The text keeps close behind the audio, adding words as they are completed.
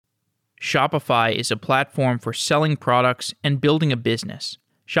Shopify is a platform for selling products and building a business.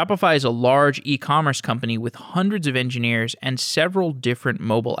 Shopify is a large e-commerce company with hundreds of engineers and several different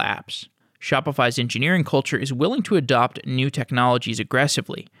mobile apps. Shopify's engineering culture is willing to adopt new technologies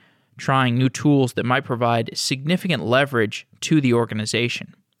aggressively, trying new tools that might provide significant leverage to the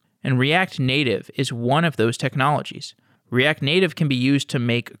organization. And React Native is one of those technologies. React Native can be used to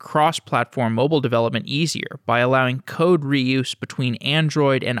make cross-platform mobile development easier by allowing code reuse between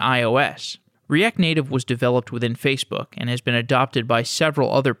Android and iOS. React Native was developed within Facebook and has been adopted by several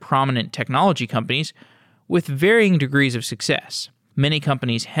other prominent technology companies with varying degrees of success. Many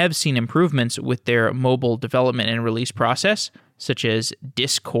companies have seen improvements with their mobile development and release process, such as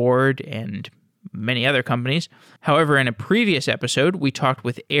Discord and many other companies. However, in a previous episode, we talked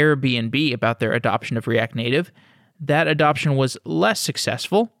with Airbnb about their adoption of React Native. That adoption was less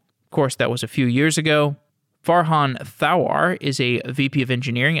successful. Of course, that was a few years ago. Farhan Thawar is a VP of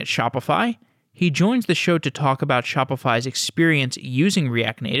engineering at Shopify. He joins the show to talk about Shopify's experience using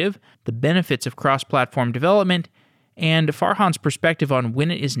React Native, the benefits of cross-platform development, and Farhan's perspective on when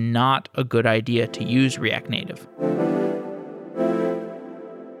it is not a good idea to use React Native.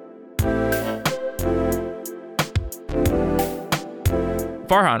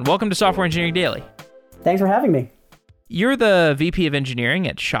 Farhan, welcome to Software Engineering Daily. Thanks for having me. You're the VP of Engineering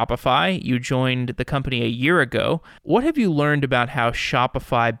at Shopify. You joined the company a year ago. What have you learned about how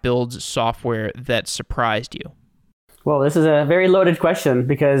Shopify builds software that surprised you? Well, this is a very loaded question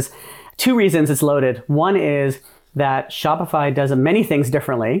because two reasons it's loaded. One is that Shopify does many things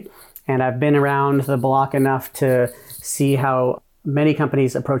differently, and I've been around the block enough to see how many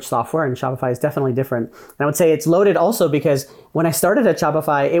companies approach software, and Shopify is definitely different. And I would say it's loaded also because when I started at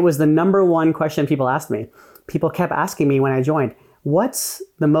Shopify, it was the number one question people asked me. People kept asking me when I joined, what's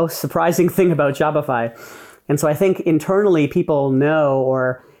the most surprising thing about Shopify? And so I think internally people know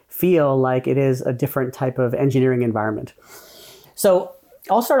or feel like it is a different type of engineering environment. So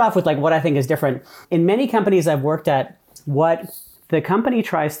I'll start off with what I think is different. In many companies I've worked at, what the company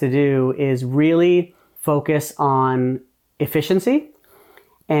tries to do is really focus on efficiency.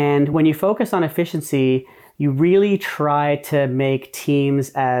 And when you focus on efficiency, you really try to make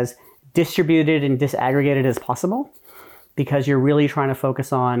teams as distributed and disaggregated as possible, because you're really trying to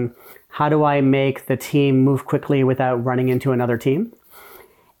focus on how do I make the team move quickly without running into another team.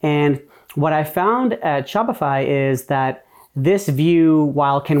 And what I found at Shopify is that this view,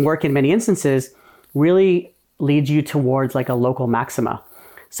 while can work in many instances, really leads you towards a local maxima.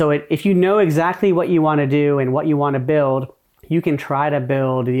 So if you know exactly what you want to do and what you want to build, you can try to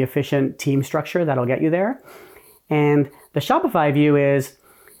build the efficient team structure that'll get you there. And the Shopify view is,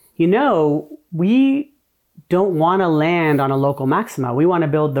 we don't want to land on a local maxima. We want to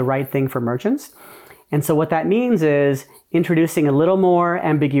build the right thing for merchants. And so what that means is introducing a little more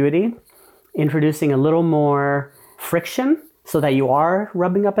ambiguity, introducing a little more friction so that you are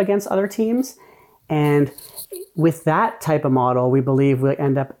rubbing up against other teams. And with that type of model, we believe we'll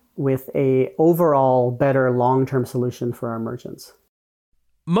end up with a overall better long-term solution for our merchants.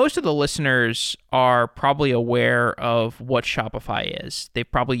 Most of the listeners are probably aware of what Shopify is.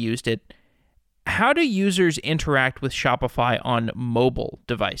 They've probably used it. How do users interact with Shopify on mobile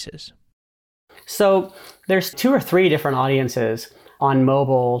devices? So there's 2 or 3 different audiences on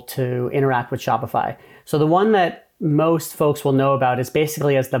mobile to interact with Shopify. So the one that most folks will know about is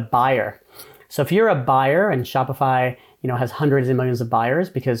basically as the buyer. So if you're a buyer, and Shopify has hundreds of millions of buyers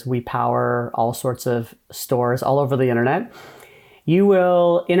because we power all sorts of stores all over the internet, you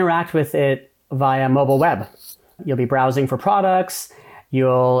will interact with it via mobile web. You'll be browsing for products,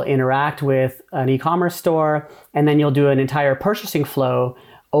 you'll interact with an e-commerce store, and then you'll do an entire purchasing flow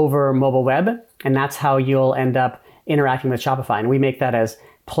over mobile web, and that's how you'll end up interacting with Shopify. And we make that as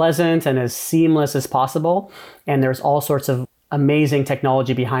pleasant and as seamless as possible, and there's all sorts of amazing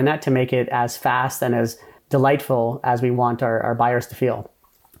technology behind that to make it as fast and as delightful as we want our buyers to feel.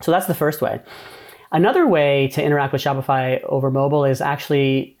 So that's the first way. Another way to interact with Shopify over mobile is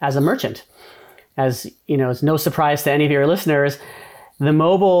actually as a merchant. As it's no surprise to any of your listeners, the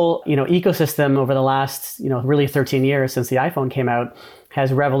mobile ecosystem over the last really 13 years since the iPhone came out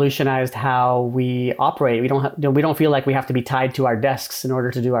has revolutionized how we operate. We don't feel like we have to be tied to our desks in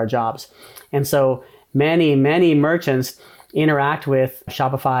order to do our jobs. And so many merchants interact with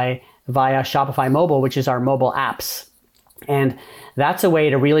Shopify via Shopify Mobile, which is our mobile apps. And that's a way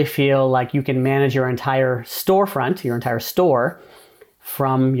to really feel like you can manage your entire storefront, your entire store,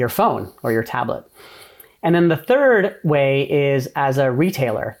 from your phone or your tablet. And then the third way is as a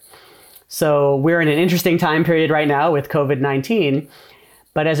retailer. So we're in an interesting time period right now with COVID-19,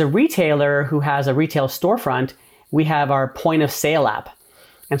 but as a retailer who has a retail storefront, we have our point of sale app.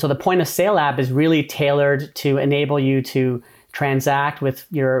 And so the point of sale app is really tailored to enable you to transact with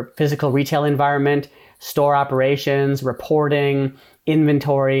your physical retail environment, store operations, reporting,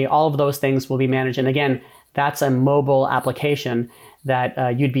 inventory, all of those things will be managed. And again, that's a mobile application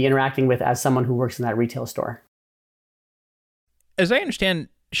that you'd be interacting with as someone who works in that retail store. As I understand,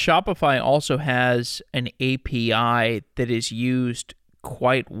 Shopify also has an API that is used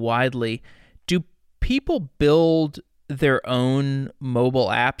quite widely. Do people build their own mobile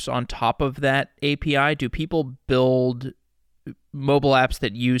apps on top of that API? Do people build mobile apps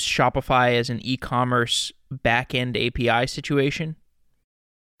that use Shopify as an e-commerce back-end API situation?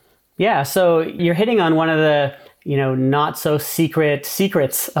 Yeah, so you're hitting on one of the, not so secrets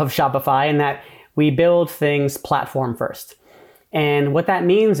of Shopify, in that we build things platform first. And what that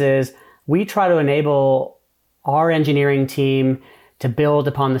means is we try to enable our engineering team to build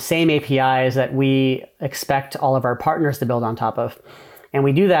upon the same APIs that we expect all of our partners to build on top of. And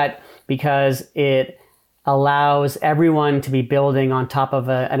we do that because it allows everyone to be building on top of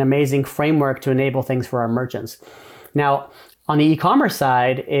an amazing framework to enable things for our merchants. Now, on the e-commerce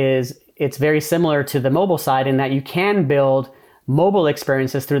side, it's very similar to the mobile side in that you can build mobile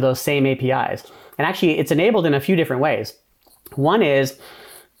experiences through those same APIs. And actually, it's enabled in a few different ways. One is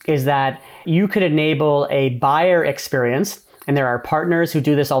that you could enable a buyer experience, and there are partners who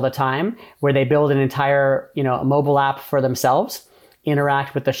do this all the time, where they build an entire a mobile app for themselves,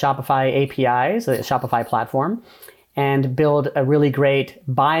 interact with the Shopify APIs, the Shopify platform, and build a really great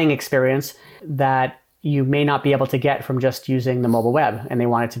buying experience that you may not be able to get from just using the mobile web. And they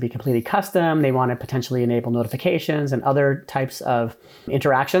want it to be completely custom. They want to potentially enable notifications and other types of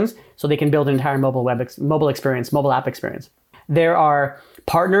interactions, so they can build an entire mobile app experience. There are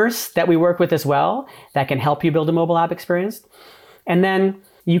partners that we work with as well that can help you build a mobile app experience. And then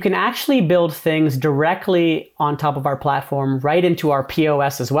you can actually build things directly on top of our platform right into our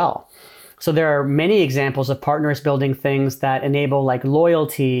POS as well. So there are many examples of partners building things that enable like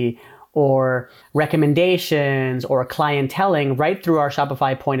loyalty or recommendations or clienteling right through our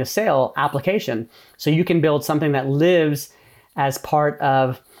Shopify point of sale application. So you can build something that lives as part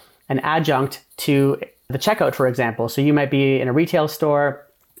of an adjunct to the checkout, for example. So you might be in a retail store,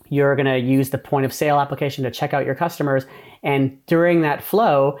 you're going to use the point of sale application to check out your customers. And during that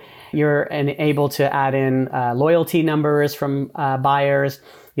flow, you're able to add in loyalty numbers from buyers.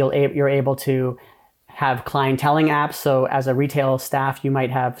 You're able to have clienteling apps. So as a retail staff, you might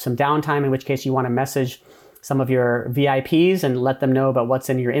have some downtime, in which case you want to message some of your VIPs and let them know about what's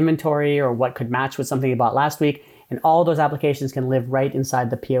in your inventory or what could match with something you bought last week. And all those applications can live right inside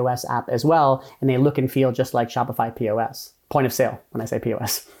the POS app as well. And they look and feel just like Shopify POS, point of sale, when I say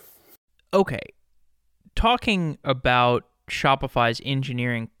POS. Okay. Talking about Shopify's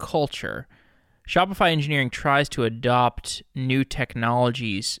engineering culture, Shopify engineering tries to adopt new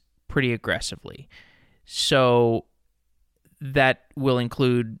technologies pretty aggressively. So that will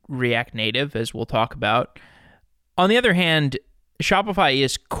include React Native, as we'll talk about. On the other hand, Shopify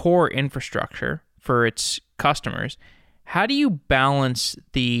is core infrastructure for its customers. How do you balance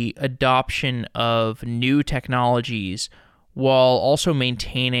the adoption of new technologies while also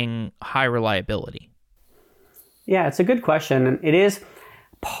maintaining high reliability? Yeah, it's a good question. And it is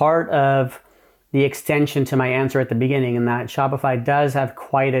part of the extension to my answer at the beginning, in that Shopify does have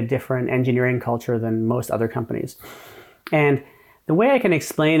quite a different engineering culture than most other companies. And the way I can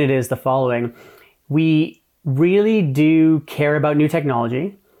explain it is the following. We really do care about new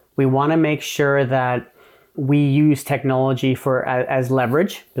technology. We want to make sure that we use technology as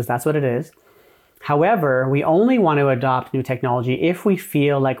leverage, because that's what it is. However, we only want to adopt new technology if we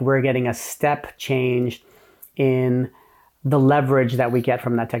feel like we're getting a step change in the leverage that we get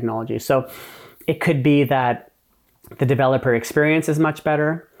from that technology. So it could be that the developer experience is much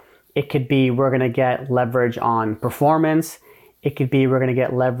better. It could be we're going to get leverage on performance. It could be we're going to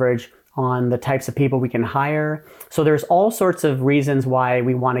get leverage on the types of people we can hire. So there's all sorts of reasons why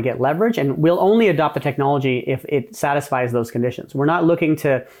we want to get leverage, and we'll only adopt the technology if it satisfies those conditions. We're not looking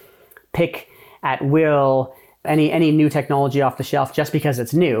to pick at will any new technology off the shelf just because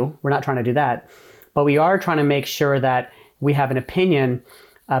it's new. We're not trying to do that. But we are trying to make sure that we have an opinion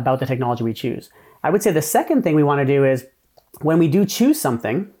about the technology we choose. I would say the second thing we want to do is when we do choose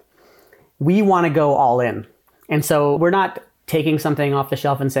something, we want to go all in. And so we're not taking something off the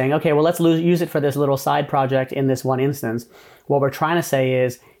shelf and saying, okay, well, let's use it for this little side project in this one instance. What we're trying to say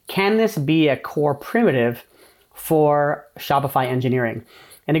is, can this be a core primitive for Shopify engineering?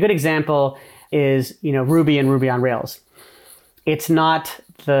 And a good example is, Ruby and Ruby on Rails. It's not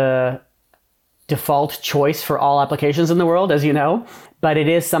the default choice for all applications in the world, as you know, but it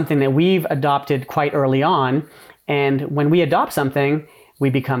is something that we've adopted quite early on. And when we adopt something, we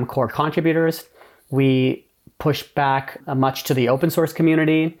become core contributors. We push back much to the open source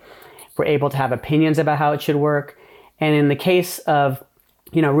community. We're able to have opinions about how it should work. And in the case of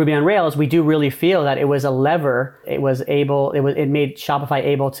Ruby on Rails, we do really feel that it was a lever. It made Shopify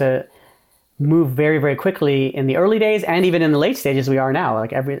able to move very, very quickly in the early days and even in the late stages we are now.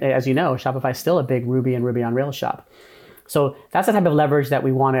 As you know, Shopify is still a big Ruby and Ruby on Rails shop. So that's the type of leverage that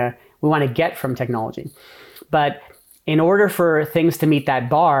we want to get from technology. But in order for things to meet that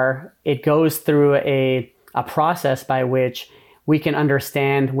bar, it goes through a process by which we can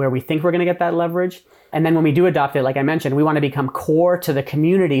understand where we think we're going to get that leverage. And then when we do adopt it, like I mentioned, we want to become core to the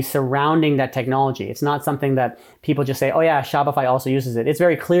community surrounding that technology. It's not something that people just say, oh yeah, Shopify also uses it. It's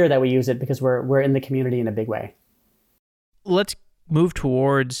very clear that we use it because we're in the community in a big way. Let's move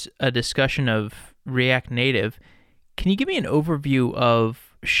towards a discussion of React Native. Can you give me an overview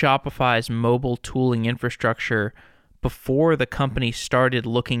of Shopify's mobile tooling infrastructure before the company started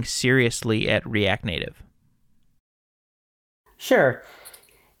looking seriously at React Native? Sure.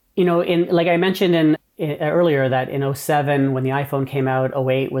 Like I mentioned earlier, that in 2007 when the iPhone came out,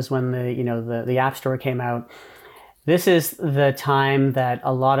 2008 was when the App Store came out. This is the time that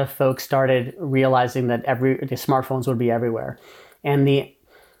a lot of folks started realizing that the smartphones would be everywhere. And the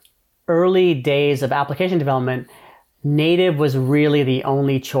early days of application development, native was really the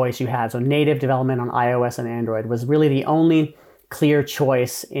only choice you had. So native development on iOS and Android was really the only clear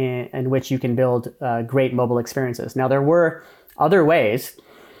choice in which you can build great mobile experiences. Now, there were other ways,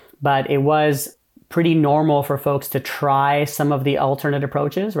 but it was pretty normal for folks to try some of the alternate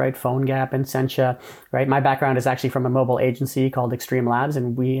approaches, right? PhoneGap and Sencha, right? My background is actually from a mobile agency called Extreme Labs,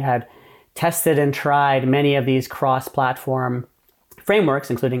 and we had tested and tried many of these cross-platform frameworks,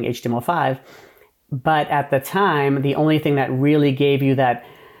 including HTML5. But at the time, the only thing that really gave you that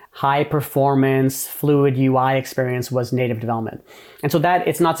high performance, fluid UI experience was native development. And so that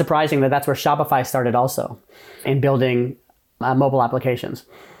it's not surprising that that's where Shopify started also in building mobile applications.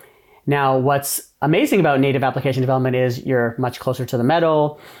 Now, what's amazing about native application development is you're much closer to the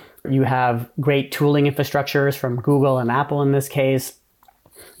metal. You have great tooling infrastructures from Google and Apple in this case.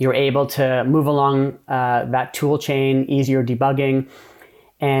 You're able to move along that tool chain, easier debugging.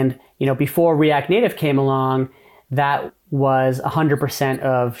 And before React Native came along, that was 100%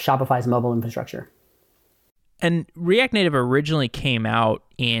 of Shopify's mobile infrastructure. And React Native originally came out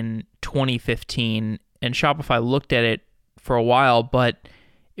in 2015, and Shopify looked at it for a while, but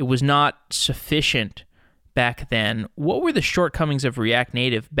it was not sufficient back then. What were the shortcomings of React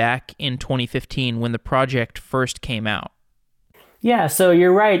Native back in 2015 when the project first came out? Yeah, so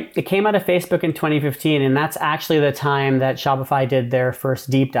you're right. It came out of Facebook in 2015, and that's actually the time that Shopify did their first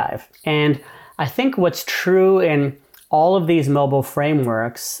deep dive. And I think what's true in all of these mobile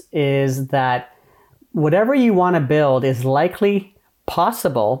frameworks is that whatever you want to build is likely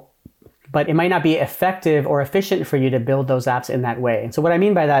possible, but it might not be effective or efficient for you to build those apps in that way. And so what I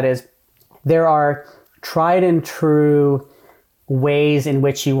mean by that is there are tried and true ways in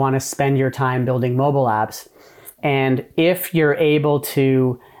which you want to spend your time building mobile apps. And if you're able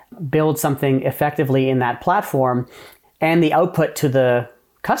to build something effectively in that platform and the output to the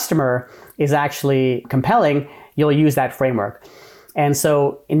customer is actually compelling, you'll use that framework. And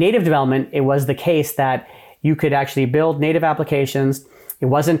so in native development, it was the case that you could actually build native applications. It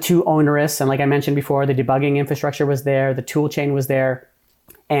wasn't too onerous. And like I mentioned before, the debugging infrastructure was there, the tool chain was there,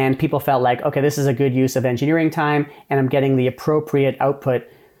 and people felt like, okay, this is a good use of engineering time, and I'm getting the appropriate output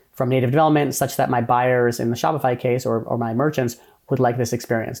from native development such that my buyers in the Shopify case or my merchants would like this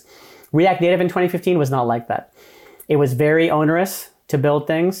experience. React Native in 2015 was not like that. It was very onerous to build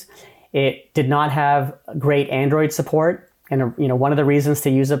things. It did not have great Android support. And one of the reasons to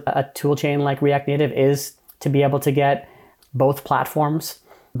use a tool chain like React Native is to be able to get both platforms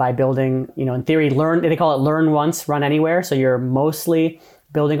by building, in theory, they call it learn once, run anywhere. So you're mostly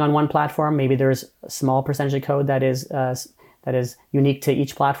building on one platform. Maybe there's a small percentage of code that is unique to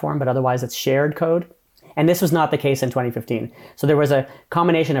each platform, but otherwise it's shared code. And this was not the case in 2015. So there was a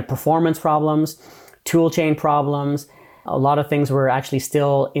combination of performance problems, tool chain problems. A lot of things were actually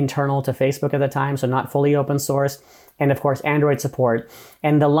still internal to Facebook at the time, so not fully open source. And of course, Android support.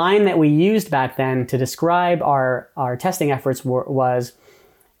 And the line that we used back then to describe our testing efforts was,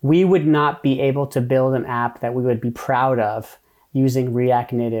 we would not be able to build an app that we would be proud of using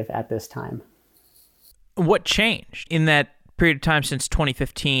React Native at this time. What changed in that period of time since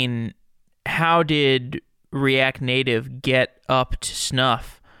 2015? How did React Native get up to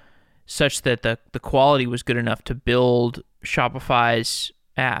snuff such that the quality was good enough to build Shopify's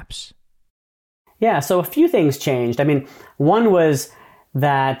apps? Yeah, so a few things changed. One was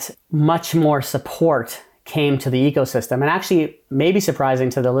that much more support came to the ecosystem. And actually, maybe surprising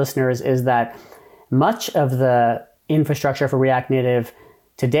to the listeners is that much of the infrastructure for React Native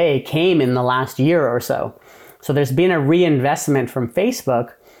today came in the last year or so. So there's been a reinvestment from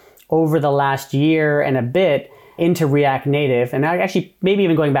Facebook over the last year and a bit into React Native, and actually maybe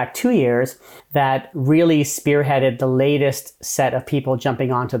even going back 2 years, that really spearheaded the latest set of people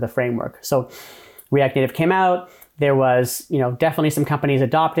jumping onto the framework. So React Native came out, there was definitely some companies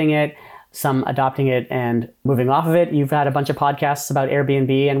adopting it, some adopting it and moving off of it. You've had a bunch of podcasts about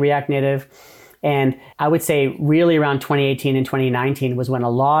Airbnb and React Native. And I would say really around 2018 and 2019 was when a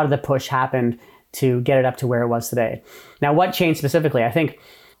lot of the push happened to get it up to where it was today. Now, what changed specifically? I think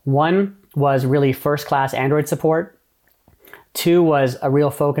one was really first-class Android support. 2 was a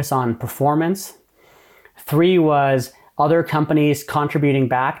real focus on performance. 3 was other companies contributing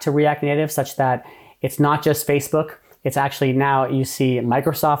back to React Native such that it's not just Facebook. It's actually now you see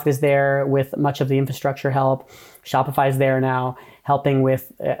Microsoft is there with much of the infrastructure help. Shopify is there now helping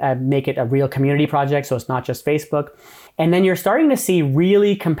with make it a real community project, so it's not just Facebook. And then you're starting to see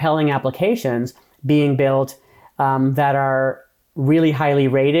really compelling applications being built that are really highly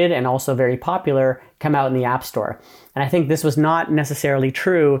rated and also very popular come out in the App Store. And I think this was not necessarily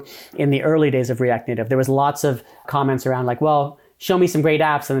true in the early days of React Native. There was lots of comments around like, well, show me some great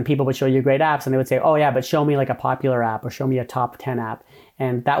apps, and then people would show you great apps and they would say, oh yeah, but show me like a popular app or show me a top 10 app.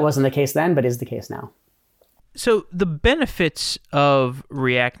 And that wasn't the case then, but is the case now. So the benefits of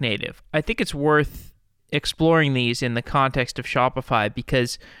React Native, I think it's worth exploring these in the context of Shopify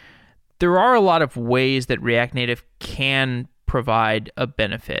because there are a lot of ways that React Native can provide a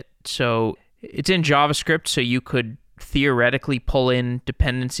benefit. So it's in JavaScript, so you could theoretically pull in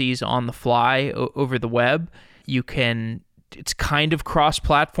dependencies on the fly over the web. It's kind of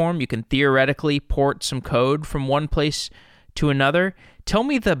cross-platform. You can theoretically port some code from one place to another. Tell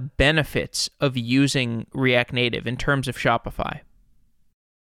me the benefits of using React Native in terms of Shopify.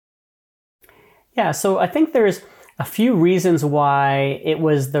 Yeah, so I think there's a few reasons why it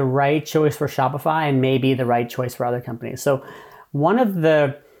was the right choice for Shopify and maybe the right choice for other companies. So one of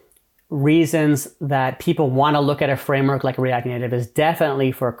the reasons that people want to look at a framework like React Native is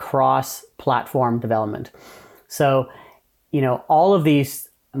definitely for cross-platform development. So, all of these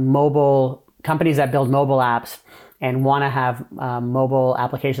mobile companies that build mobile apps and want to have mobile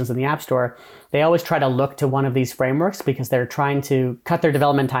applications in the App Store, they always try to look to one of these frameworks because they're trying to cut their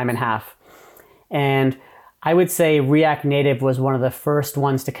development time in half. And I would say React Native was one of the first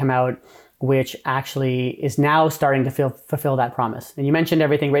ones to come out, which actually is now starting to fulfill that promise. And you mentioned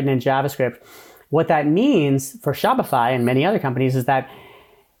everything written in JavaScript. What that means for Shopify and many other companies is that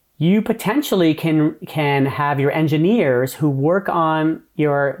you potentially can have your engineers who work on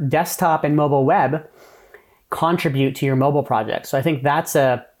your desktop and mobile web contribute to your mobile project. So I think that's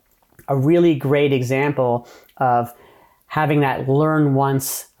a really great example of having that learn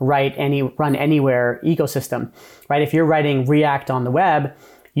once, run anywhere ecosystem, right? If you're writing React on the web,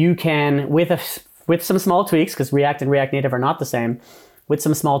 you can, with some small tweaks, because React and React Native are not the same, with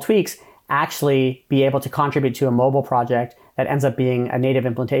some small tweaks, actually be able to contribute to a mobile project that ends up being a native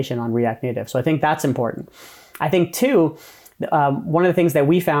implementation on React Native. So I think that's important. I think too, one of the things that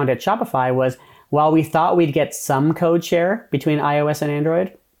we found at Shopify was while we thought we'd get some code share between iOS and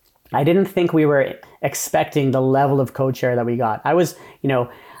Android, I didn't think we were expecting the level of code share that we got.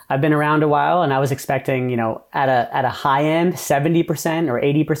 I've been around a while and I was expecting, at a high end, 70% or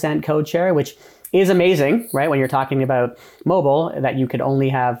 80% code share, which is amazing, right? When you're talking about mobile, that you could only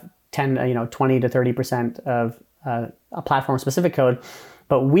have 20 to 30% of a platform specific code.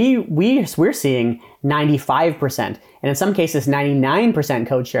 But we're seeing 95%, and in some cases 99%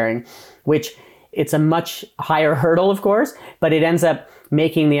 code sharing, which it's a much higher hurdle, of course, but it ends up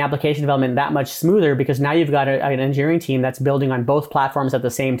making the application development that much smoother because now you've got an engineering team that's building on both platforms at the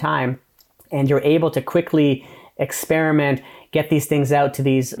same time, and you're able to quickly experiment, get these things out to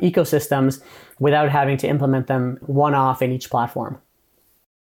these ecosystems without having to implement them one-off in each platform.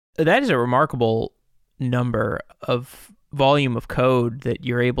 That is a remarkable number of volume of code that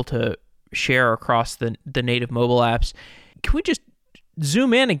you're able to share across the native mobile apps. Can we just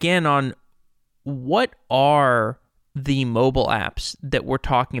zoom in again on what are the mobile apps that we're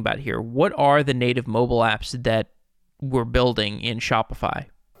talking about here? What are the native mobile apps that we're building in Shopify?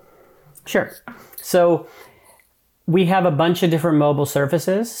 Sure. So we have a bunch of different mobile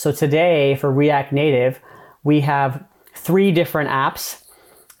services. So today for React Native, we have 3 different apps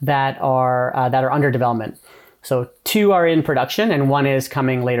that are under development. So 2 are in production and 1 is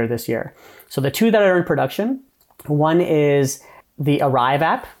coming later this year. So the 2 that are in production, one is the Arrive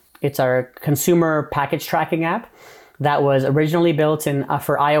app. It's our consumer package tracking app that was originally built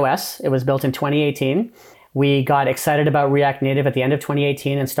for iOS. It was built in 2018. We got excited about React Native at the end of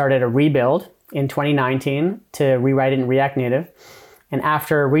 2018 and started a rebuild in 2019 to rewrite it in React Native. And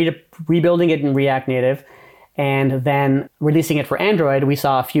after rebuilding it in React Native and then releasing it for Android, we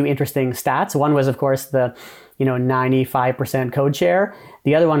saw a few interesting stats. One was, of course, the 95% code share.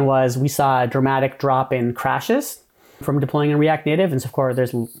 The other one was we saw a dramatic drop in crashes from deploying in React Native. And so, of course,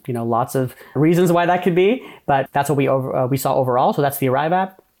 there's lots of reasons why that could be, but that's what we saw overall. So that's the Arrive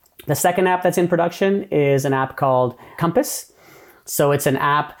app. The second app that's in production is an app called Compass. So it's an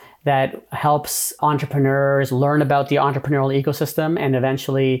app that helps entrepreneurs learn about the entrepreneurial ecosystem and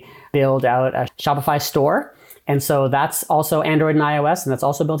eventually build out a Shopify store. And so that's also Android and iOS, and that's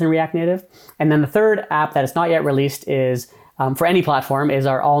also built in React Native. And then the third app that is not yet released is, for any platform, is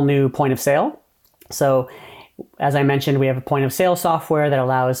our all new point of sale. So as I mentioned, we have a point of sale software that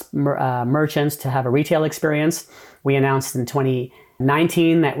allows merchants to have a retail experience. We announced in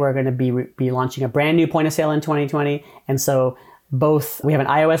 2019 that we're going to be launching a brand new point of sale in 2020. And so we have an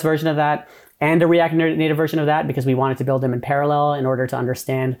iOS version of that and a React Native version of that because we wanted to build them in parallel in order to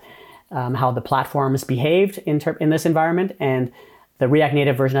understand how the platforms behaved in this environment. And the React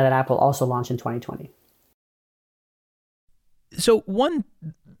Native version of that app will also launch in 2020. So one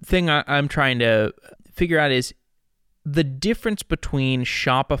thing I'm trying to figure out is the difference between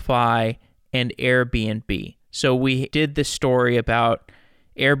Shopify and Airbnb. So we did this story about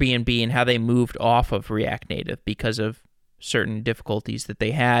Airbnb and how they moved off of React Native because of certain difficulties that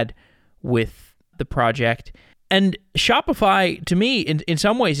they had with the project. And Shopify, to me, in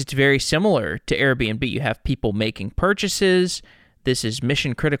some ways, it's very similar to Airbnb. You have people making purchases. This is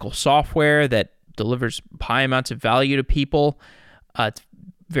mission-critical software that delivers high amounts of value to people. It's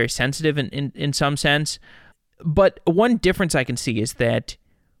very sensitive in some sense. But one difference I can see is that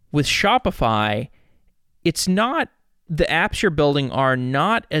with Shopify, it's not, the apps you're building are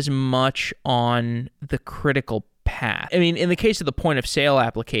not as much on the critical path. I mean, in the case of the point of sale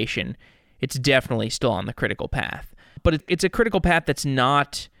application, it's definitely still on the critical path. But it's a critical path that's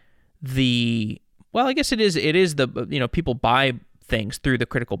not I guess it is the, people buy things through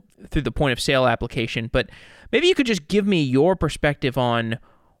the point of sale application. But maybe you could just give me your perspective on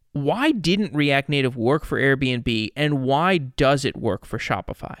why didn't React Native work for Airbnb and why does it work for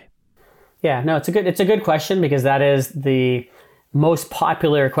Shopify? Yeah, no, it's a good question because that is the most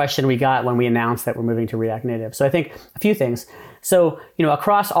popular question we got when we announced that we're moving to React Native. So I think a few things. So,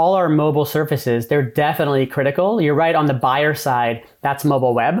 across all our mobile surfaces, they're definitely critical. You're right, on the buyer side, that's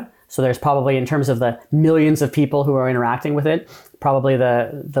mobile web. So there's probably, in terms of the millions of people who are interacting with it, probably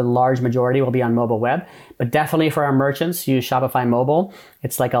the large majority will be on mobile web. But definitely for our merchants who use Shopify Mobile,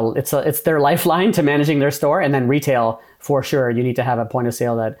 it's their lifeline to managing their store. And then retail, for sure, you need to have a point of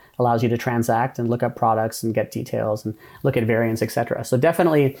sale that allows you to transact and look up products and get details and look at variants, etc. So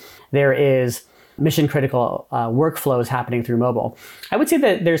definitely there is mission critical workflows happening through mobile. I would say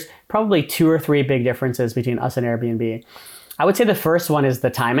that there's probably 2 or 3 big differences between us and Airbnb. I would say the first one is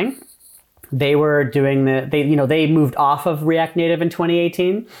the timing. They were doing they moved off of React Native in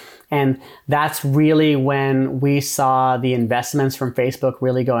 2018. And that's really when we saw the investments from Facebook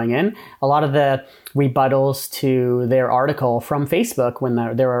really going in. A lot of the rebuttals to their article from Facebook when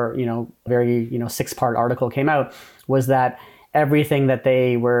there were, very, 6-part article came out was that everything that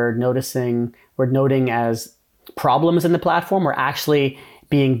they were noting as problems in the platform were actually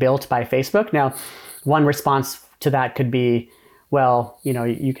being built by Facebook. Now, one response to that could be, well,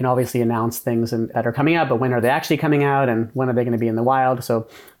 you can obviously announce things that are coming out, but when are they actually coming out and when are they going to be in the wild? So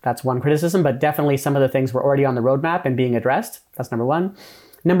that's one criticism, but definitely some of the things were already on the roadmap and being addressed. That's number one.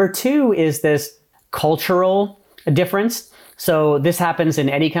 Number two is this cultural difference. So this happens in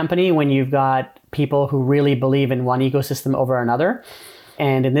any company when you've got people who really believe in one ecosystem over another.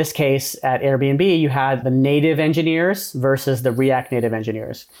 And in this case, at Airbnb, you had the native engineers versus the React Native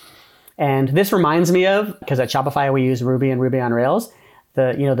engineers. And this reminds me of, because at Shopify we use Ruby and Ruby on Rails,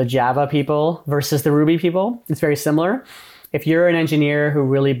 the Java people versus the Ruby people. It's very similar. If you're an engineer who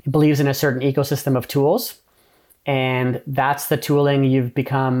really believes in a certain ecosystem of tools, and that's the tooling you've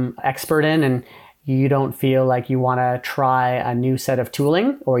become expert in, and you don't feel like you want to try a new set of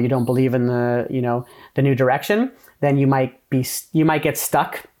tooling, or you don't believe in the new direction, then you might get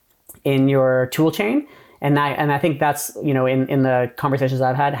stuck in your tool chain. And I think that's, in the conversations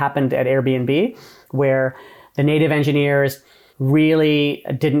I've had, happened at Airbnb, where the native engineers really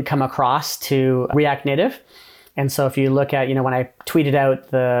didn't come across to React Native. And so if you look at, when I tweeted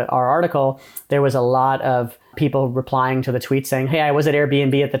out our article, there was a lot of people replying to the tweet saying, hey, I was at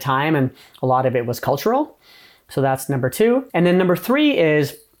Airbnb at the time, and a lot of it was cultural. So that's number two. And then number three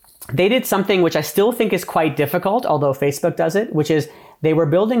is they did something which I still think is quite difficult, although Facebook does it, which is they were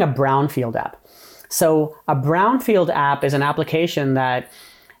building a brownfield app. So a brownfield app is an application that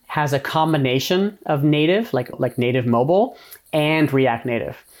has a combination of native, like native mobile, and React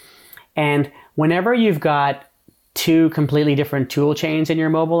Native. And whenever you've got two completely different tool chains in your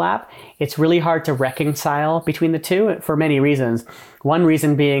mobile app, it's really hard to reconcile between the two for many reasons. One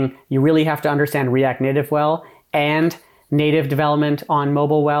reason being you really have to understand React Native well and native development on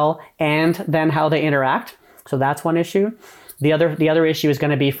mobile well, and then how they interact. So that's one issue. The other issue is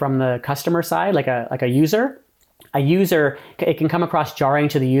going to be from the customer side, like a user. A user, it can come across jarring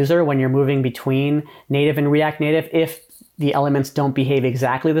to the user when you're moving between native and React Native if the elements don't behave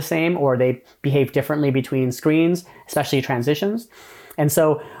exactly the same or they behave differently between screens, especially transitions. And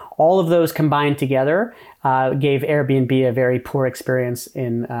so all of those combined together gave Airbnb a very poor experience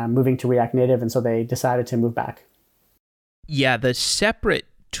in moving to React Native, and so they decided to move back. Yeah, the separate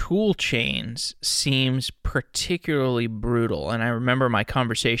tool chains seems particularly brutal. And I remember my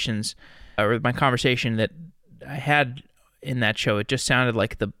conversation that I had in that show, it just sounded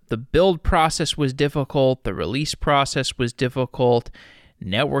like the build process was difficult, the release process was difficult,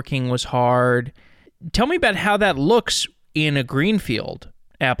 networking was hard. Tell me about how that looks in a greenfield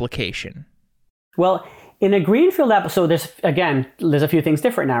application. Well, in a greenfield app, so there's a few things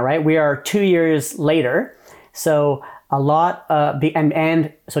different now, right? We are 2 years later, so a lot,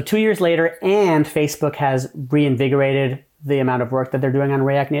 so 2 years later, and Facebook has reinvigorated the amount of work that they're doing on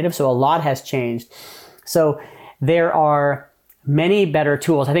React Native, so a lot has changed. So there are many better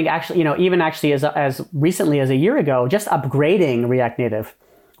tools. I think actually, even actually as recently as a year ago, just upgrading React Native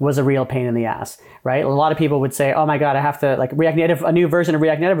was a real pain in the ass, right? A lot of people would say, oh my God, I have to, like React Native, a new version of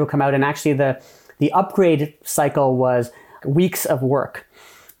React Native will come out, and actually the upgrade cycle was weeks of work.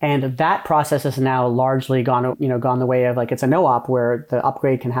 And that process has now largely gone the way of like it's a no-op where the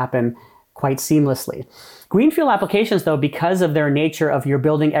upgrade can happen quite seamlessly. Greenfield applications, though, because of their nature of you're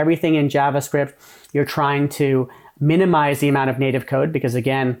building everything in JavaScript, you're trying to minimize the amount of native code because,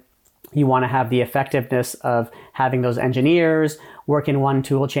 again, you want to have the effectiveness of having those engineers work in one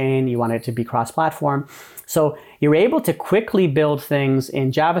tool chain. You want it to be cross-platform. So you're able to quickly build things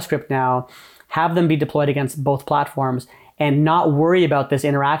in JavaScript now, have them be deployed against both platforms, and not worry about this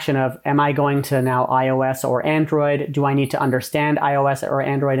interaction of, am I going to now iOS or Android? Do I need to understand iOS or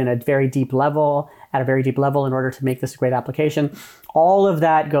Android at a very deep level in order to make this a great application? All of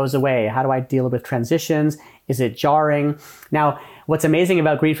that goes away. How do I deal with transitions? Is it jarring? Now, what's amazing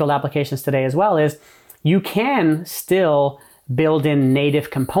about greenfield applications today as well is you can still build in native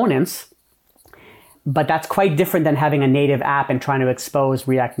components, but that's quite different than having a native app and trying to expose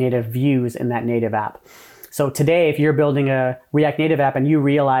React Native views in that native app. So today, if you're building a React Native app and you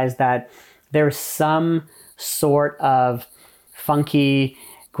realize that there's some sort of funky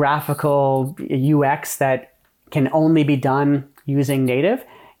graphical UX that can only be done using native,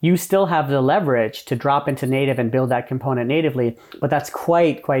 you still have the leverage to drop into native and build that component natively. But that's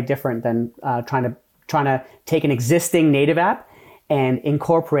quite different than trying to take an existing native app and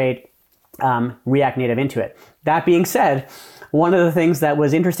incorporate React Native into it. That being said, one of the things that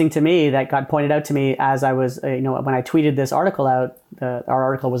was interesting to me that got pointed out to me as I was, when I tweeted this article out, our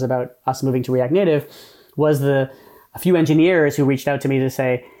article was about us moving to React Native, was a few engineers who reached out to me to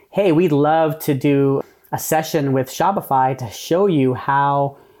say, hey, we'd love to do a session with Shopify to show you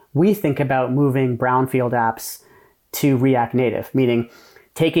how we think about moving brownfield apps to React Native, meaning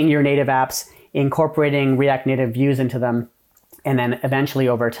taking your native apps, incorporating React Native views into them, and then eventually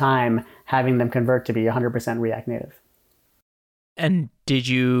over time, having them convert to be 100% React Native. And did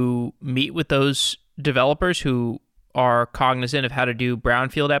you meet with those developers who are cognizant of how to do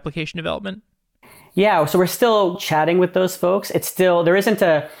brownfield application development? Yeah, so we're still chatting with those folks.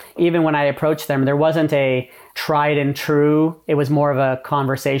 Even when I approached them, there wasn't a tried and true. It was more of a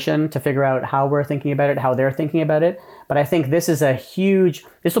conversation to figure out how we're thinking about it, how they're thinking about it. But I think this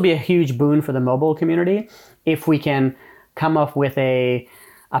will be a huge boon for the mobile community if we can come up with a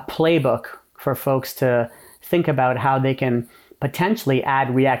playbook for folks to think about how they can potentially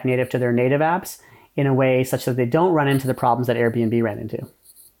add React Native to their native apps in a way such that they don't run into the problems that Airbnb ran into.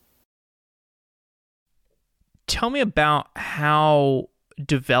 Tell me about how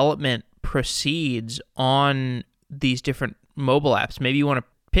development proceeds on these different mobile apps. Maybe you want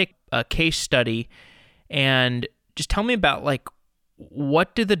to pick a case study and just tell me about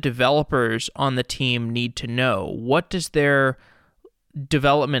what do the developers on the team need to know? What does their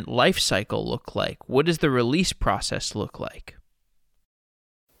development lifecycle look like? What does the release process look like?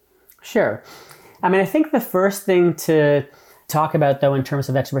 Sure. I think the first thing to talk about, though, in terms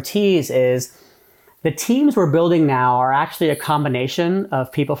of expertise is the teams we're building now are actually a combination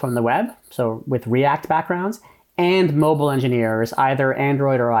of people from the web, so with React backgrounds, and mobile engineers, either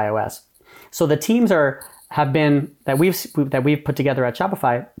Android or iOS. So the teams have been that we've put together at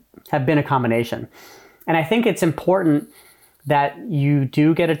Shopify have been a combination. And I think it's important that you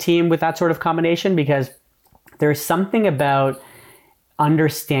do get a team with that sort of combination, because there's something about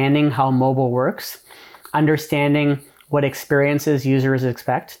understanding how mobile works, understanding what experiences users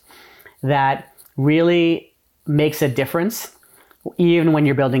expect, that really makes a difference even when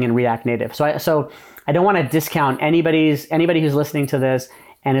you're building in React Native. So I don't want to discount anybody who's listening to this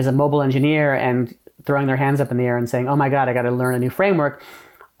and is a mobile engineer and throwing their hands up in the air and saying, oh my God, I got to learn a new framework.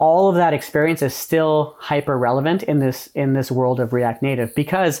 All of that experience is still hyper relevant in this world of React Native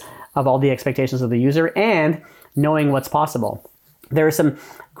because of all the expectations of the user and knowing what's possible. There are some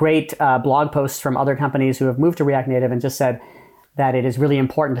great blog posts from other companies who have moved to React Native and just said that it is really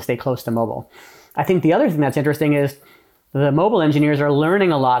important to stay close to mobile. I think the other thing that's interesting is the mobile engineers are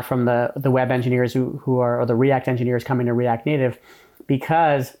learning a lot from the web engineers or the React engineers coming to React Native,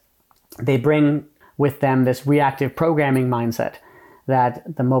 because they bring with them this reactive programming mindset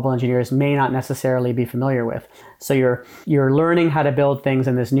that the mobile engineers may not necessarily be familiar with. So you're learning how to build things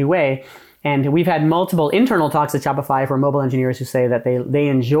in this new way. And we've had multiple internal talks at Shopify for mobile engineers who say that they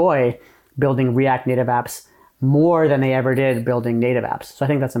enjoy building React Native apps more than they ever did building native apps. So I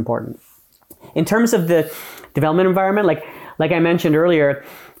think that's important. In terms of the development environment, like I mentioned earlier,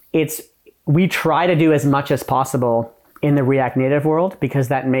 we try to do as much as possible in the React Native world because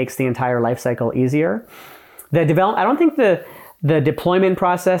that makes the entire lifecycle easier. I don't think the deployment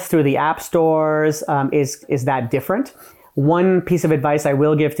process through the app stores is that different. One piece of advice I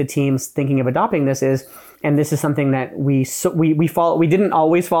will give to teams thinking of adopting this is, and this is something that we didn't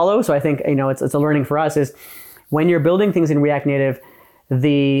always follow, so I think it's a learning for us, is when you're building things in React Native,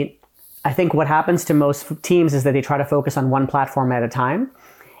 I think what happens to most teams is that they try to focus on one platform at a time.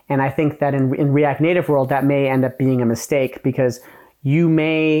 And I think that in React Native world, that may end up being a mistake, because you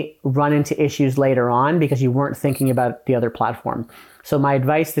may run into issues later on because you weren't thinking about the other platform. So my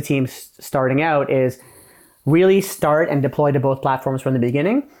advice to teams starting out is really start and deploy to both platforms from the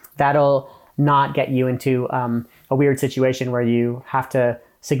beginning. That'll not get you into a weird situation where you have to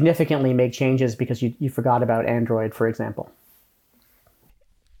significantly make changes because you forgot about Android, for example.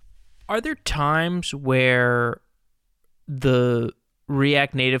 Are there times where the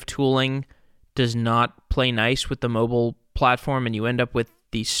React Native tooling does not play nice with the mobile platform and you end up with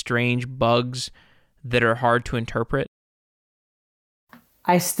these strange bugs that are hard to interpret?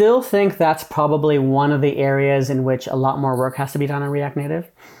 I still think that's probably one of the areas in which a lot more work has to be done on React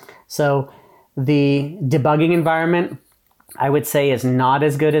Native. So the debugging environment, I would say, is not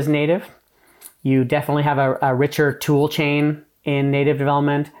as good as native. You definitely have a richer tool chain in native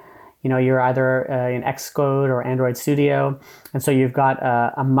development. You're either in Xcode or Android Studio. And so you've got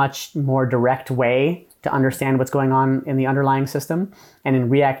a much more direct way to understand what's going on in the underlying system. And in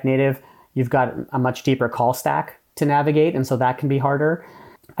React Native, you've got a much deeper call stack to navigate. And so that can be harder.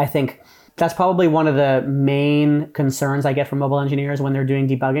 I think that's probably one of the main concerns I get from mobile engineers when they're doing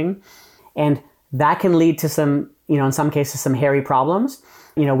debugging. And that can lead to some, in some cases, some hairy problems.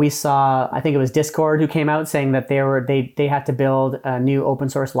 We saw, I think it was Discord who came out saying that they had to build a new open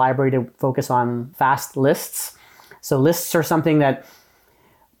source library to focus on fast lists. So lists are something that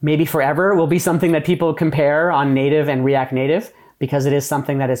maybe forever will be something that people compare on native and React Native, because it is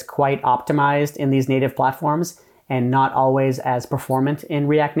something that is quite optimized in these native platforms and not always as performant in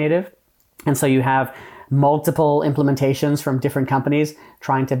React Native. And so you have multiple implementations from different companies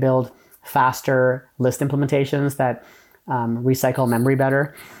trying to build faster list implementations that recycle memory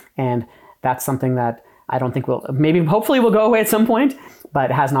better. And that's something that I don't think hopefully will go away at some point,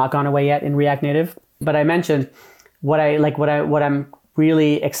 but has not gone away yet in React Native. But I mentioned what I'm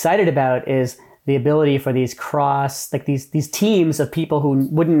really excited about is the ability for these these teams of people who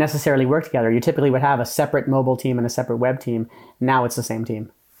wouldn't necessarily work together. You typically would have a separate mobile team and a separate web team. Now it's the same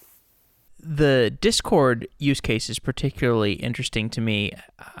team. The Discord use case is particularly interesting to me.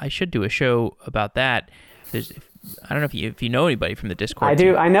 I should do a show about that. I don't know if you know anybody from the Discord. I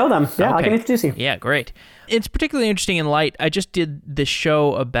do. Team. I know them. Yeah, okay. I can introduce you. Yeah, great. It's particularly interesting in light. I just did this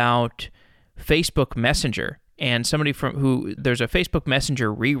show about Facebook Messenger, and somebody there's a Facebook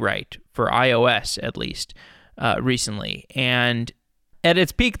Messenger rewrite for iOS, at least, recently. And at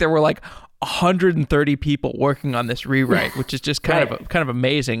its peak, there were like 130 people working on this rewrite, which is just kind of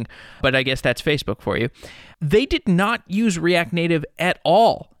amazing. But I guess that's Facebook for you. They did not use React Native at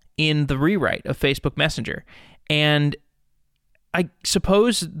all in the rewrite of Facebook Messenger. And I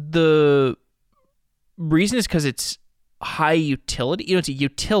suppose the reason is because it's high utility. It's a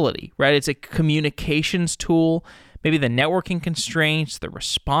utility, right? It's a communications tool. Maybe the networking constraints, the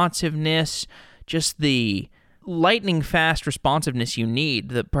responsiveness, just the lightning fast responsiveness you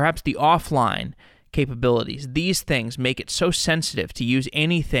need, perhaps the offline capabilities, these things make it so sensitive to use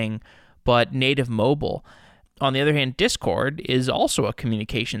anything but native mobile. On the other hand, Discord is also a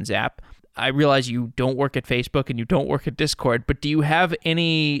communications app. I realize you don't work at Facebook and you don't work at Discord, but do you have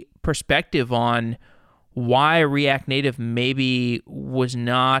any perspective on why React Native maybe was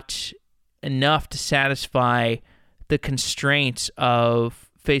not enough to satisfy the constraints of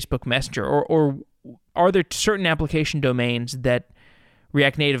Facebook Messenger? Or are there certain application domains that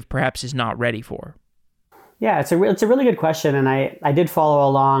React Native perhaps is not ready for? Yeah, it's a really good question, and I did follow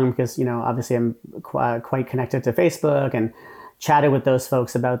along because obviously I'm quite connected to Facebook and chatted with those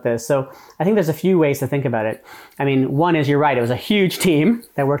folks about this. So I think there's a few ways to think about it. I mean, one is, you're right, it was a huge team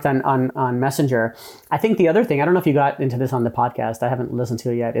that worked on Messenger. I think the other thing, I don't know if you got into this on the podcast, I haven't listened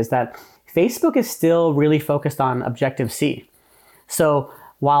to it yet, is that Facebook is still really focused on Objective-C. So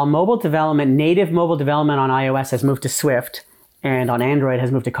while native mobile development on iOS has moved to Swift and on Android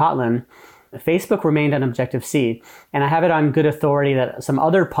has moved to Kotlin, Facebook remained on Objective-C. And I have it on good authority that some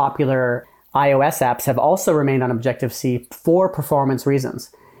other popular iOS apps have also remained on Objective-C for performance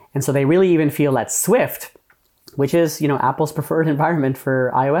reasons. And so they really even feel that Swift, which is Apple's preferred environment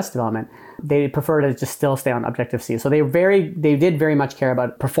for iOS development, they prefer to just still stay on Objective-C. So they did very much care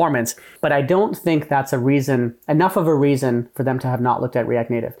about performance, but I don't think that's enough of a reason for them to have not looked at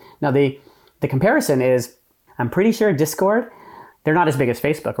React Native. Now the comparison is, I'm pretty sure Discord, they're not as big as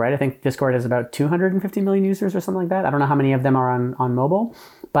Facebook, right? I think Discord has about 250 million users or something like that. I don't know how many of them are on mobile,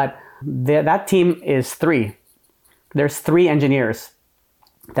 but that team is 3. There's 3 engineers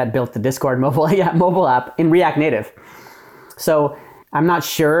that built the Discord mobile app in React Native. So I'm not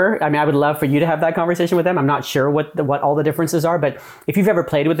sure. I mean, I would love for you to have that conversation with them. I'm not sure what all the differences are, but if you've ever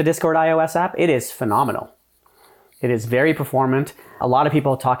played with the Discord iOS app, it is phenomenal. It is very performant. A lot of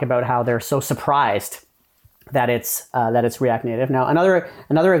people talk about how they're so surprised that it's React Native. Now,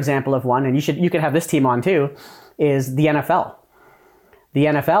 another example of one, and you could have this team on too, is the NFL. The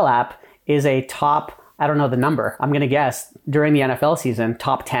NFL app is a top, I don't know the number, I'm going to guess, during the NFL season,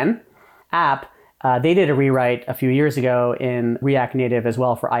 top 10 app. They did a rewrite a few years ago in React Native as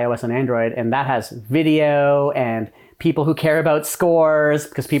well for iOS and Android, and that has video and people who care about scores,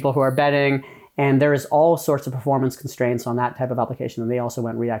 because people who are betting, and there's all sorts of performance constraints on that type of application, and they also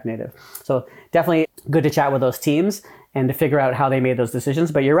went React Native. So definitely good to chat with those teams and to figure out how they made those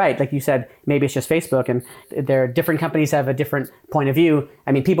decisions. But you're right, like you said, maybe it's just Facebook, and their different companies have a different point of view.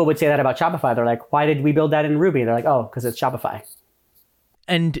 I mean, people would say that about Shopify. They're like, why did we build that in Ruby? They're like, oh, because it's Shopify.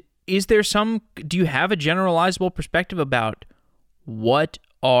 And do you have a generalizable perspective about what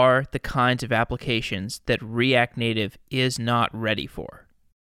are the kinds of applications that React Native is not ready for?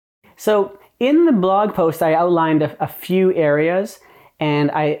 So in the blog post, I outlined a few areas, and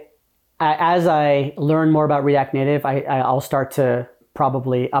as I learn more about React Native, I'll start to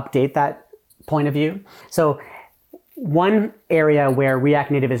probably update that point of view. So one area where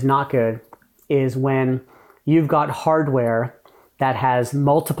React Native is not good is when you've got hardware that has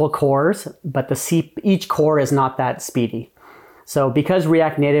multiple cores, but each core is not that speedy. So because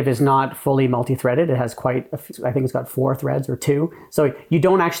React Native is not fully multi-threaded, it has I think it's got 4 threads or 2. So you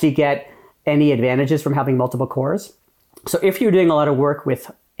don't actually get any advantages from having multiple cores. So if you're doing a lot of work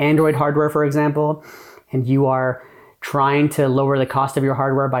with Android hardware, for example, and you are trying to lower the cost of your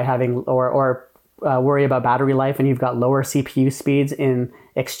hardware by having, or worry about battery life, and you've got lower CPU speeds in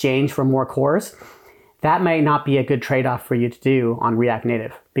exchange for more cores, that might not be a good trade-off for you to do on React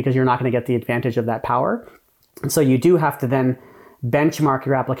Native, because you're not going to get the advantage of that power. And so you do have to then benchmark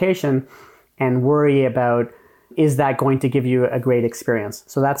your application and worry about, is that going to give you a great experience?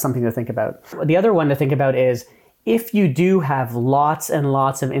 So that's something to think about. The other one to think about is if you do have lots and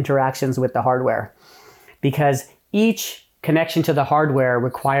lots of interactions with the hardware, because each connection to the hardware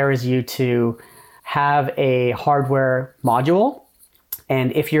requires you to have a hardware module.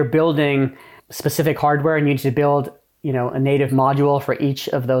 And if you're building specific hardware and you need to build, a native module for each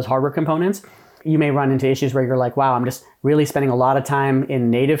of those hardware components, you may run into issues where you're like, wow, I'm just really spending a lot of time in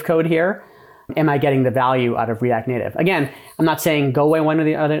native code here. Am I getting the value out of React Native? Again, I'm not saying go away one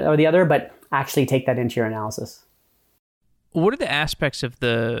or the other, but actually take that into your analysis. What are the aspects of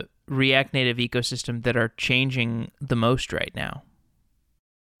the React Native ecosystem that are changing the most right now?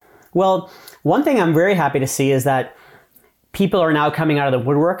 Well, one thing I'm very happy to see is that people are now coming out of the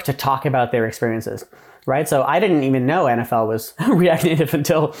woodwork to talk about their experiences, right? So I didn't even know NFL was React Native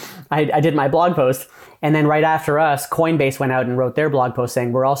until I did my blog post. And then right after us, Coinbase went out and wrote their blog post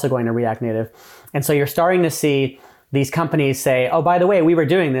saying, we're also going to React Native. And so you're starting to see these companies say, oh, by the way, we were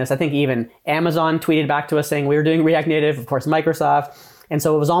doing this. I think even Amazon tweeted back to us saying we were doing React Native, of course, Microsoft. And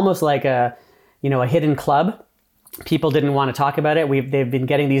so it was almost like a hidden club people didn't want to talk about it. They've been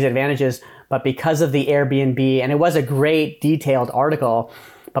getting these advantages, but because of the Airbnb, and it was a great detailed article,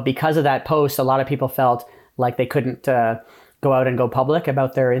 but because of that post, a lot of people felt like they couldn't go out and go public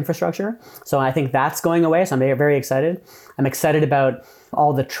about their infrastructure. So I think that's going away. So I'm very excited. I'm excited about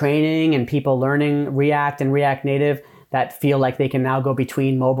all the training and people learning React and React Native that feel like they can now go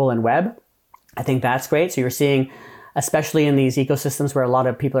between mobile and web. I think that's great. So you're seeing, especially in these ecosystems where a lot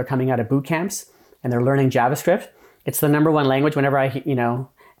of people are coming out of boot camps and they're learning JavaScript. It's the number one language whenever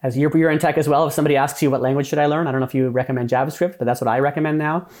as you're in tech as well, if somebody asks you what language should I learn, I don't know if you recommend JavaScript, but that's what I recommend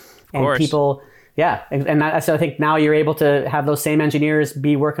now. And people, yeah. So I think now you're able to have those same engineers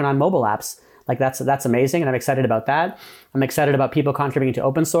be working on mobile apps. Like that's amazing. And I'm excited about that. I'm excited about people contributing to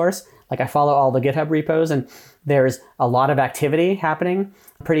open source. Like I follow all the GitHub repos and there's a lot of activity happening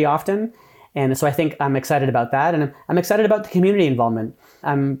pretty often. And so I think I'm excited about that. And I'm excited about the community involvement.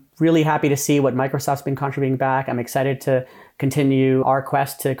 I'm really happy to see what Microsoft's been contributing back. I'm excited to continue our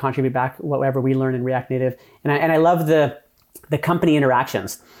quest to contribute back whatever we learn in React Native. And I love the company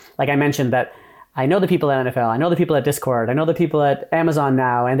interactions. Like I mentioned that I know the people at NFL, I know the people at Discord, I know the people at Amazon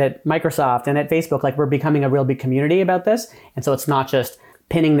now and at Microsoft and at Facebook. Like we're becoming a real big community about this. And so it's not just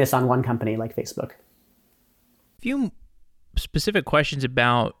pinning this on one company like Facebook. A few specific questions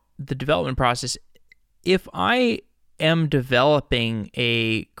about the development process. If I am developing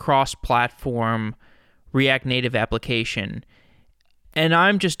a cross-platform React Native application and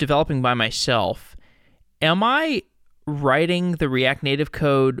I'm just developing by myself, am I writing the React Native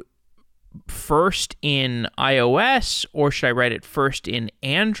code first in iOS, or should I write it first in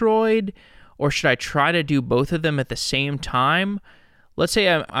Android, or should I try to do both of them at the same time? Let's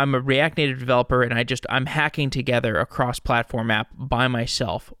say I'm a React Native developer and I'm hacking together a cross-platform app by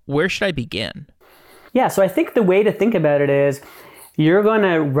myself. Where should I begin? Yeah, so I think the way to think about it is you're going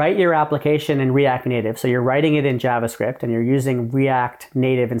to write your application in React Native. So you're writing it in JavaScript and you're using React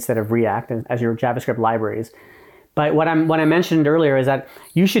Native instead of React as your JavaScript libraries. But what I mentioned earlier is that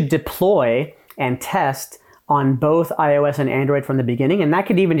you should deploy and test on both iOS and Android from the beginning. And that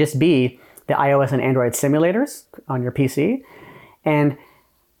could even just be the iOS and Android simulators on your PC. And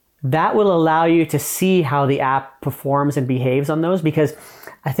that will allow you to see how the app performs and behaves on those. Because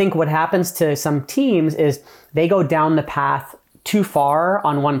I think what happens to some teams is they go down the path too far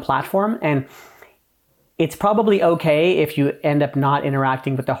on one platform. And it's probably okay if you end up not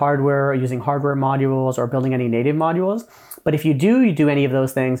interacting with the hardware or using hardware modules or building any native modules. But if you do any of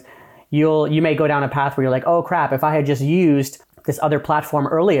those things, you may go down a path where you're like, oh crap, if I had just used this other platform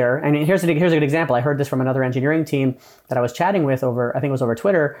earlier. And here's a good example. I heard this from another engineering team that I was chatting with I think it was over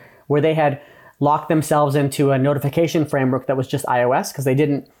Twitter, where they had locked themselves into a notification framework that was just iOS because they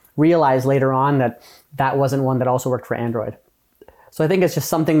didn't realize later on that wasn't one that also worked for Android. So I think it's just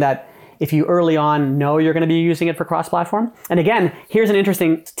something that if you early on know you're going to be using it for cross-platform. And again, here's an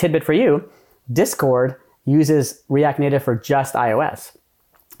interesting tidbit for you. Discord uses React Native for just iOS.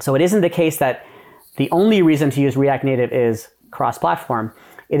 So it isn't the case that the only reason to use React Native is cross-platform.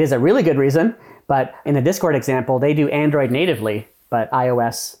 It is a really good reason, but in the Discord example, they do Android natively, but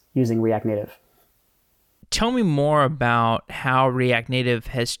iOS using React Native. Tell me more about how React Native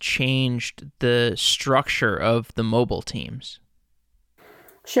has changed the structure of the mobile teams.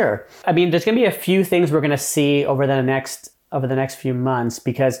 Sure. I mean, there's going to be a few things we're going to see over the next few months,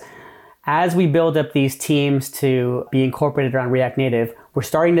 because as we build up these teams to be incorporated around React Native, we're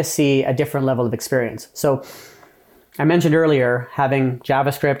starting to see a different level of experience. So I mentioned earlier having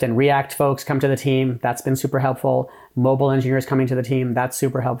JavaScript and React folks come to the team. That's been super helpful. Mobile engineers coming to the team. That's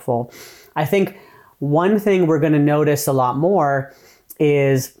super helpful. I think one thing we're going to notice a lot more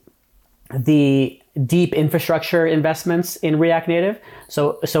is the deep infrastructure investments in React Native.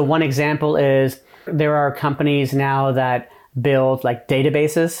 So one example is there are companies now that build like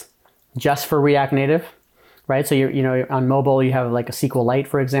databases just for React Native, right? So you're on mobile, you have like a SQLite,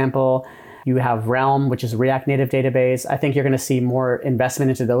 for example. You have Realm, which is a React Native database. I think you're going to see more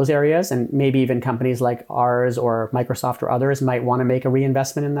investment into those areas, and maybe even companies like ours or Microsoft or others might want to make a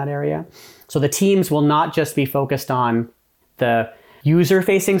reinvestment in that area. So the teams will not just be focused on the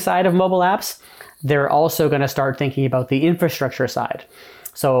user-facing side of mobile apps. They're also going to start thinking about the infrastructure side.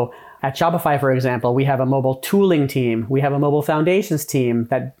 So at Shopify, for example, we have a mobile tooling team. We have a mobile foundations team.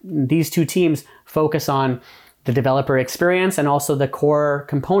 That these two teams focus on the developer experience and also the core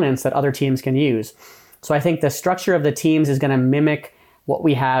components that other teams can use. So I think the structure of the teams is going to mimic what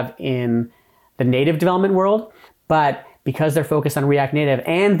we have in the native development world, but because they're focused on React Native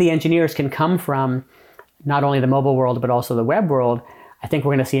and the engineers can come from not only the mobile world, but also the web world, I think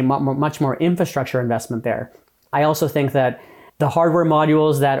we're going to see much more infrastructure investment there. I also think that the hardware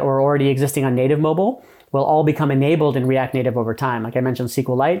modules that are already existing on native mobile, will all become enabled in React Native over time. Like I mentioned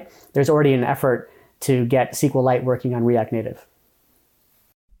SQLite, there's already an effort to get SQLite working on React Native.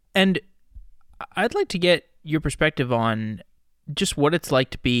 And I'd like to get your perspective on just what it's like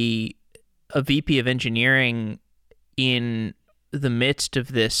to be a VP of engineering in the midst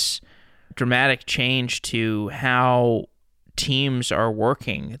of this dramatic change to how teams are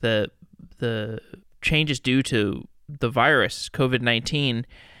working, the changes due to the virus, COVID-19.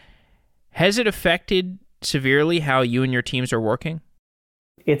 Has it affected severely how you and your teams are working?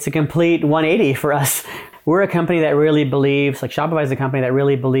 It's a complete 180 for us. We're a company that really believes, like Shopify is a company that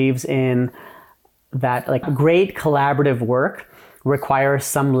really believes in that like great collaborative work requires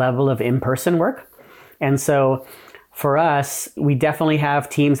some level of in-person work. And so for us, we definitely have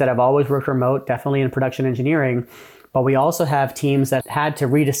teams that have always worked remote, definitely in production engineering, but we also have teams that had to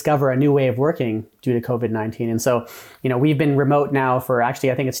rediscover a new way of working due to COVID-19. And so, we've been remote now for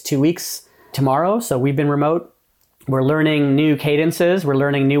actually, I think it's 2 weeks tomorrow. So we've been remote. We're learning new cadences. We're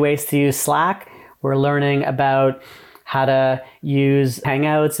learning new ways to use Slack. We're learning about how to use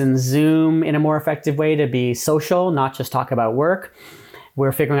Hangouts and Zoom in a more effective way to be social, not just talk about work.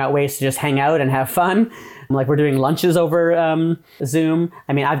 We're figuring out ways to just hang out and have fun. Like we're doing lunches over Zoom.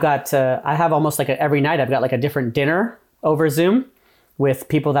 I mean, I have almost like every night I've got like a different dinner over Zoom with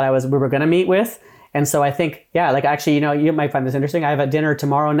people that we were going to meet with. And so I think, like actually, you might find this interesting. I have a dinner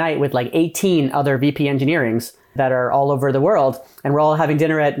tomorrow night with like 18 other VP engineerings that are all over the world. And we're all having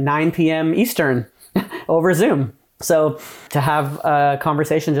dinner at 9 p.m. Eastern over Zoom. So to have a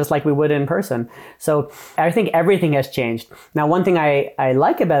conversation just like we would in person. So I think everything has changed. Now, one thing I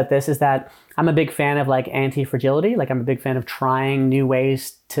like about this is that I'm a big fan of like anti-fragility. Like I'm a big fan of trying new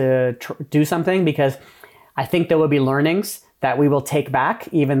ways to do something, because I think there will be learnings that we will take back,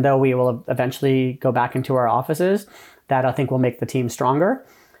 even though we will eventually go back into our offices, that I think will make the team stronger.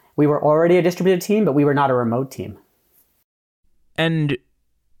 We were already a distributed team, but we were not a remote team. And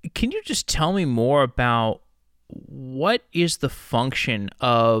can you just tell me more about what is the function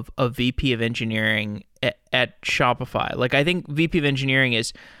of a VP of engineering at Shopify? Like, I think VP of engineering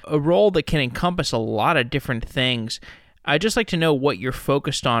is a role that can encompass a lot of different things. I'd just like to know what you're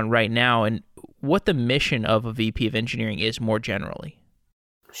focused on right now and what the mission of a VP of engineering is more generally.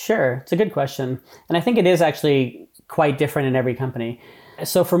 Sure. It's a good question. And I think it is actually quite different in every company.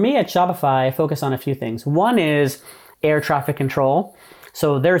 So for me at Shopify, I focus on a few things. One is air traffic control.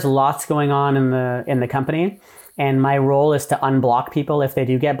 So there's lots going on in the company. And my role is to unblock people if they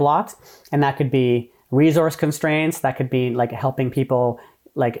do get blocked. And that could be resource constraints. That could be like helping people,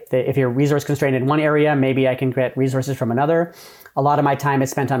 like if you're resource constrained in one area, maybe I can get resources from another. A lot of my time is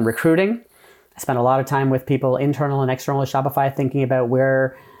spent on recruiting. I spend a lot of time with people internal and external to Shopify thinking about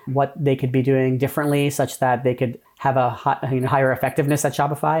what they could be doing differently such that they could have a higher effectiveness at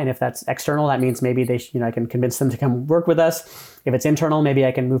Shopify. And if that's external, that means maybe I can convince them to come work with us. If it's internal, maybe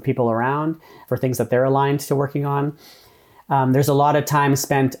I can move people around for things that they're aligned to working on. There's a lot of time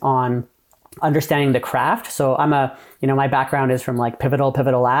spent on understanding the craft. So my background is from like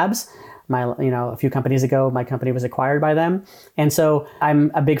Pivotal Labs. A few companies ago, my company was acquired by them. And so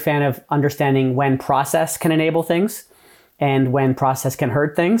I'm a big fan of understanding when process can enable things and when process can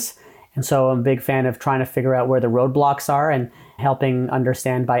hurt things. And so I'm a big fan of trying to figure out where the roadblocks are and helping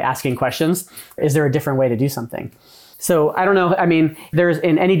understand by asking questions, is there a different way to do something? So I don't know. I mean, there's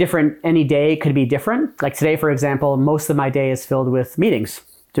any day could be different. Like today, for example, most of my day is filled with meetings,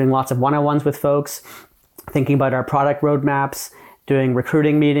 doing lots of one-on-ones with folks, thinking about our product roadmaps, doing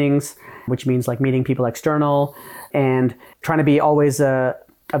recruiting meetings, which means like meeting people external, and trying to be always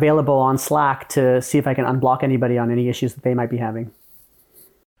available on Slack to see if I can unblock anybody on any issues that they might be having.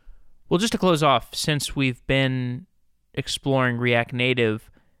 Well, just to close off, since we've been exploring React Native,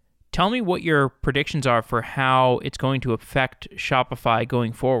 tell me what your predictions are for how it's going to affect Shopify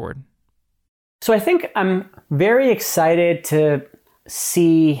going forward. So I think I'm very excited to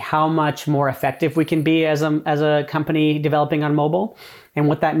see how much more effective we can be as a company developing on mobile. And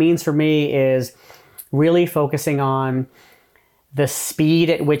what that means for me is really focusing on the speed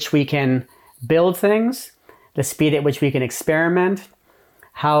at which we can build things, the speed at which we can experiment,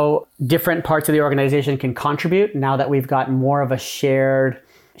 how different parts of the organization can contribute now that we've got more of a shared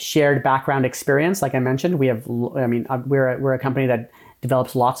background experience. Like I mentioned, we're a company that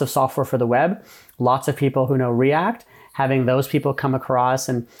develops lots of software for the web, lots of people who know React, having those people come across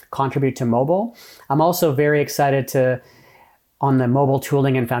and contribute to mobile. I'm also very excited on the mobile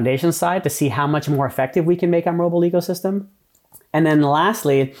tooling and foundation side, to see how much more effective we can make our mobile ecosystem. And then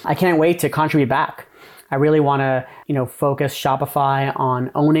lastly, I can't wait to contribute back. I really want to, focus Shopify on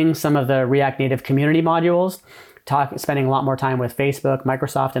owning some of the React Native community modules, spending a lot more time with Facebook,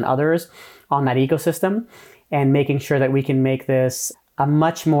 Microsoft, and others on that ecosystem, and making sure that we can make this a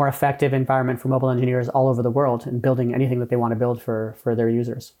much more effective environment for mobile engineers all over the world and building anything that they want to build for their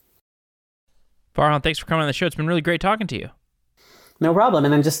users. Farhan, thanks for coming on the show. It's been really great talking to you. No problem.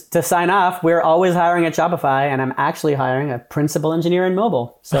 And then just to sign off, we're always hiring at Shopify, and I'm actually hiring a principal engineer in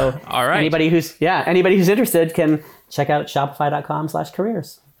mobile. So all right. anybody who's interested can check out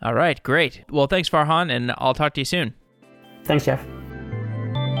shopify.com/careers. All right, great. Well, thanks, Farhan, and I'll talk to you soon. Thanks, Jeff.